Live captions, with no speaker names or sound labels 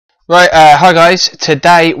Right, hi guys.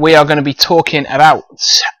 Today we are going to be talking about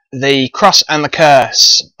The Cross and the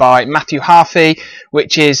Curse by Matthew Harffy,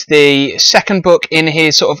 which is the second book in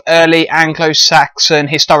his sort of early Anglo-Saxon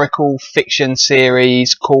historical fiction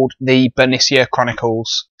series called the Bernicia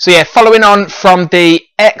Chronicles. So yeah, following on from the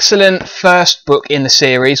excellent first book in the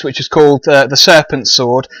series, which is called The Serpent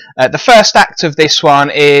Sword, the first act of this one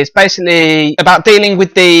is basically about dealing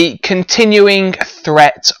with the continuing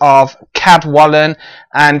threat of Cadwallon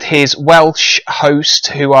and his Welsh host,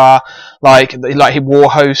 who are like his war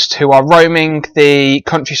host, who are roaming the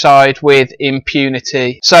countryside with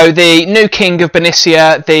impunity. So the new king of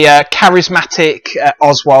Bernicia, the charismatic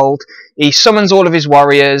Oswald, he summons all of his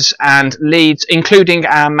warriors and leads, including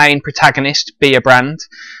our main protagonist, Beobrand,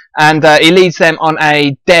 and he leads them on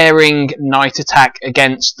a daring night attack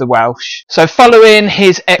against the Welsh. So following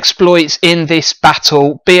his exploits in this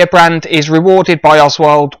battle, Beobrand is rewarded by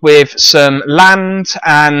Oswald with some land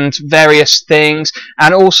and various things,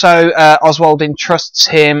 and also Oswald entrusts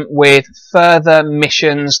him with further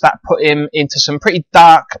missions that put him into some pretty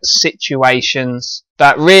dark situations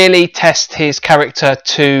that really test his character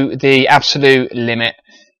to the absolute limit.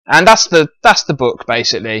 And that's the book,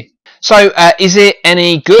 basically. So, is it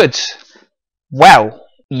any good? Well,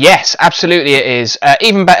 yes, absolutely it is.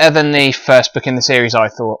 Even better than the first book in the series, I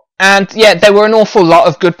thought. And yeah, there were an awful lot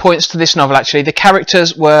of good points to this novel, actually. The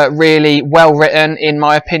characters were really well written, in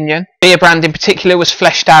my opinion. Beobrand in particular was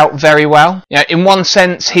fleshed out very well. You know, in one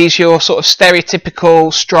sense, he's your sort of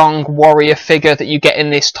stereotypical strong warrior figure that you get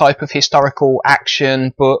in this type of historical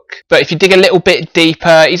action book. But if you dig a little bit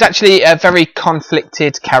deeper, he's actually a very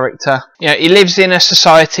conflicted character. You know, he lives in a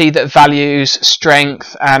society that values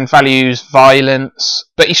strength and values violence,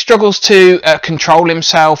 but he struggles to control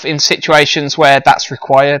himself in situations where that's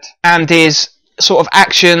required. And his sort of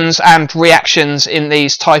actions and reactions in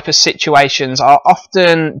these type of situations are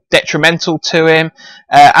often detrimental to him,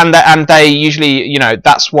 and they usually, you know,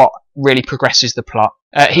 that's what really progresses the plot.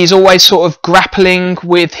 He's always sort of grappling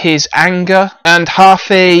with his anger, and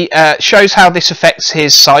Harffy shows how this affects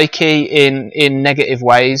his psyche in negative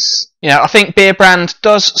ways. You know, I think Beobrand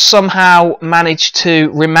does somehow manage to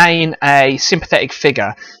remain a sympathetic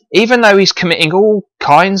figure, even though he's committing all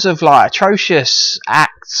kinds of like atrocious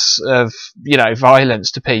acts of, you know,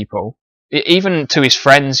 violence to people, even to his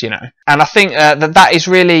friends, you know. And I think that is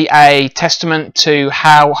really a testament to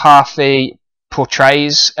how Harffy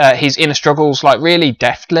portrays his inner struggles like really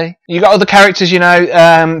deftly. You got other characters, you know,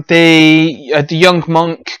 the young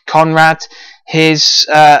monk Conrad. His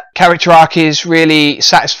character arc is really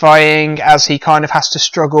satisfying, as he kind of has to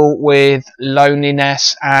struggle with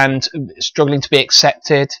loneliness and struggling to be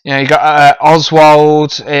accepted. You know, you got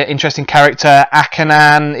Oswald, interesting character.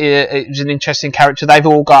 Akanan is an interesting character. They've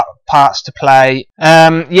all got parts to play.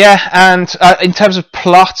 Yeah, and in terms of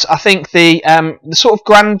plot, I think the sort of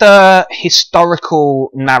grander historical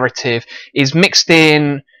narrative is mixed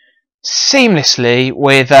in seamlessly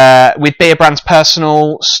with Beobrand's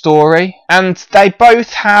personal story, and they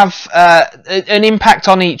both have an impact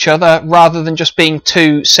on each other rather than just being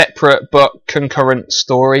two separate but concurrent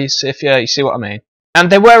stories, if you see what I mean.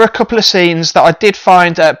 And there were a couple of scenes that I did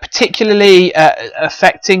find particularly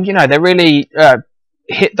affecting. You know, they really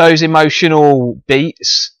hit those emotional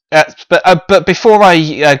beats. But before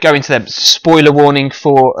I go into them, spoiler warning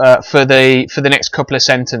for the next couple of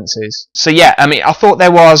sentences. So yeah, I mean, I thought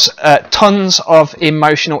there was tons of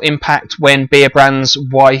emotional impact when Beobrand's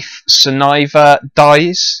wife Sunniva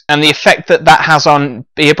dies, and the effect that has on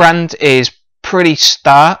Beobrand is pretty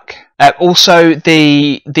stark. Also,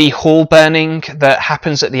 the hall burning that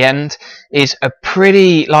happens at the end is a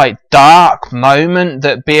pretty like dark moment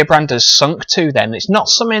that Beobrand has sunk to. Then it's not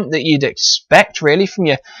something that you'd expect really from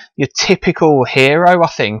your typical hero, I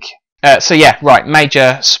think. So yeah, right,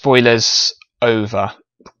 major spoilers over,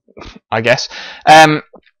 I guess.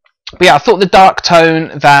 But yeah, I thought the dark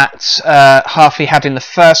tone that Harffy had in the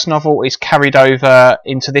first novel is carried over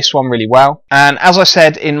into this one really well. And as I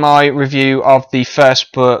said in my review of the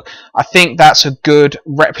first book, I think that's a good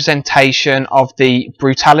representation of the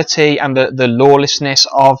brutality and the lawlessness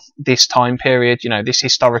of this time period, you know, this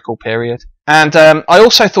historical period. And I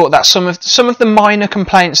also thought that some of the minor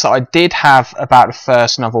complaints that I did have about the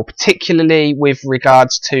first novel, particularly with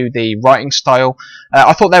regards to the writing style,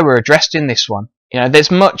 I thought they were addressed in this one. You know,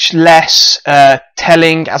 there's much less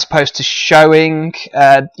telling as opposed to showing,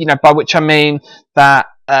 you know, by which I mean that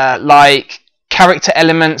like character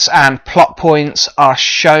elements and plot points are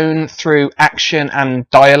shown through action and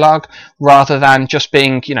dialogue rather than just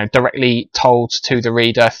being, you know, directly told to the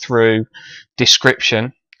reader through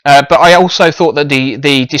description. But I also thought that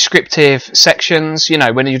the descriptive sections, you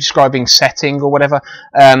know, when you're describing setting or whatever,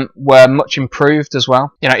 were much improved as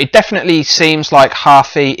well. You know, it definitely seems like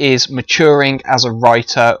Harffy is maturing as a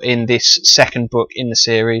writer in this second book in the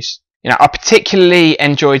series. You know, I particularly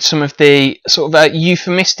enjoyed some of the sort of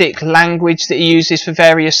euphemistic language that he uses for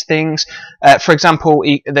various things. For example,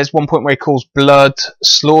 there's one point where he calls blood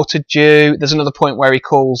slaughtered Jew. There's another point where he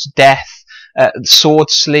calls death sword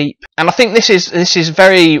sleep, and I think this is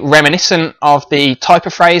very reminiscent of the type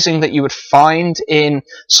of phrasing that you would find in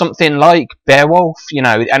something like Beowulf, you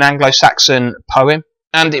know, an Anglo-Saxon poem.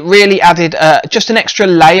 And it really added just an extra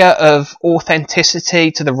layer of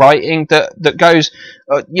authenticity to the writing that goes,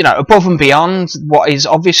 you know, above and beyond what is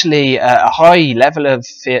obviously a high level of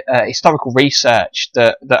historical research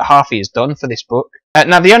that Harffy has done for this book.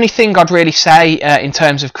 Now, the only thing I'd really say in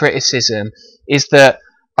terms of criticism is that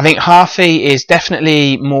I think Harffy is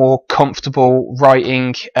definitely more comfortable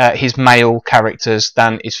writing his male characters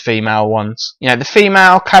than his female ones. You know, the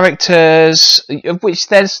female characters, of which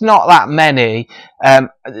there's not that many, they're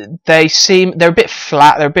a bit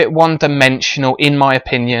flat, they're a bit one-dimensional, in my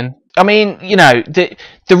opinion. I mean, you know, the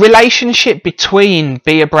relationship between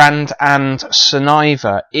Beobrand and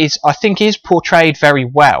Sunniva I think is portrayed very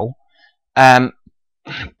well,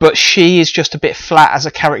 but she is just a bit flat as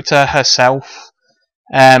a character herself.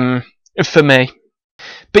 For me.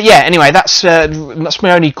 But yeah, anyway, that's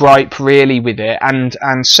my only gripe really with it,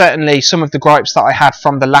 and certainly some of the gripes that I had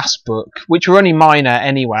from the last book, which were only minor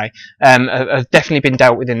anyway, have definitely been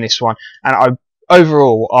dealt with in this one, and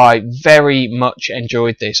overall I very much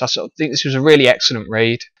enjoyed this. I sort of think this was a really excellent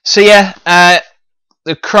read. So yeah,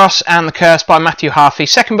 The Cross and the Curse by Matthew Harffy,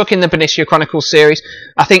 second book in the Bernicia Chronicles series.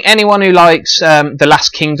 I think anyone who likes The Last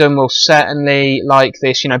Kingdom will certainly like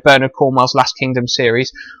this, you know, Bernard Cornwell's Last Kingdom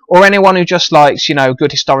series, or anyone who just likes, you know,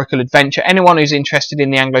 good historical adventure, anyone who's interested in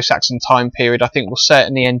the Anglo-Saxon time period, I think will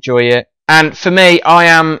certainly enjoy it. And for me, I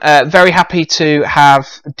am very happy to have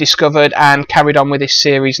discovered and carried on with this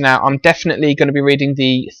series now. I'm definitely going to be reading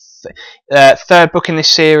the third book in this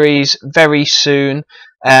series very soon.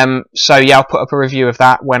 So yeah, I'll put up a review of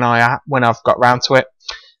that when I've got round to it.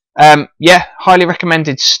 Yeah, highly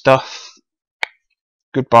recommended stuff.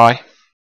 Goodbye.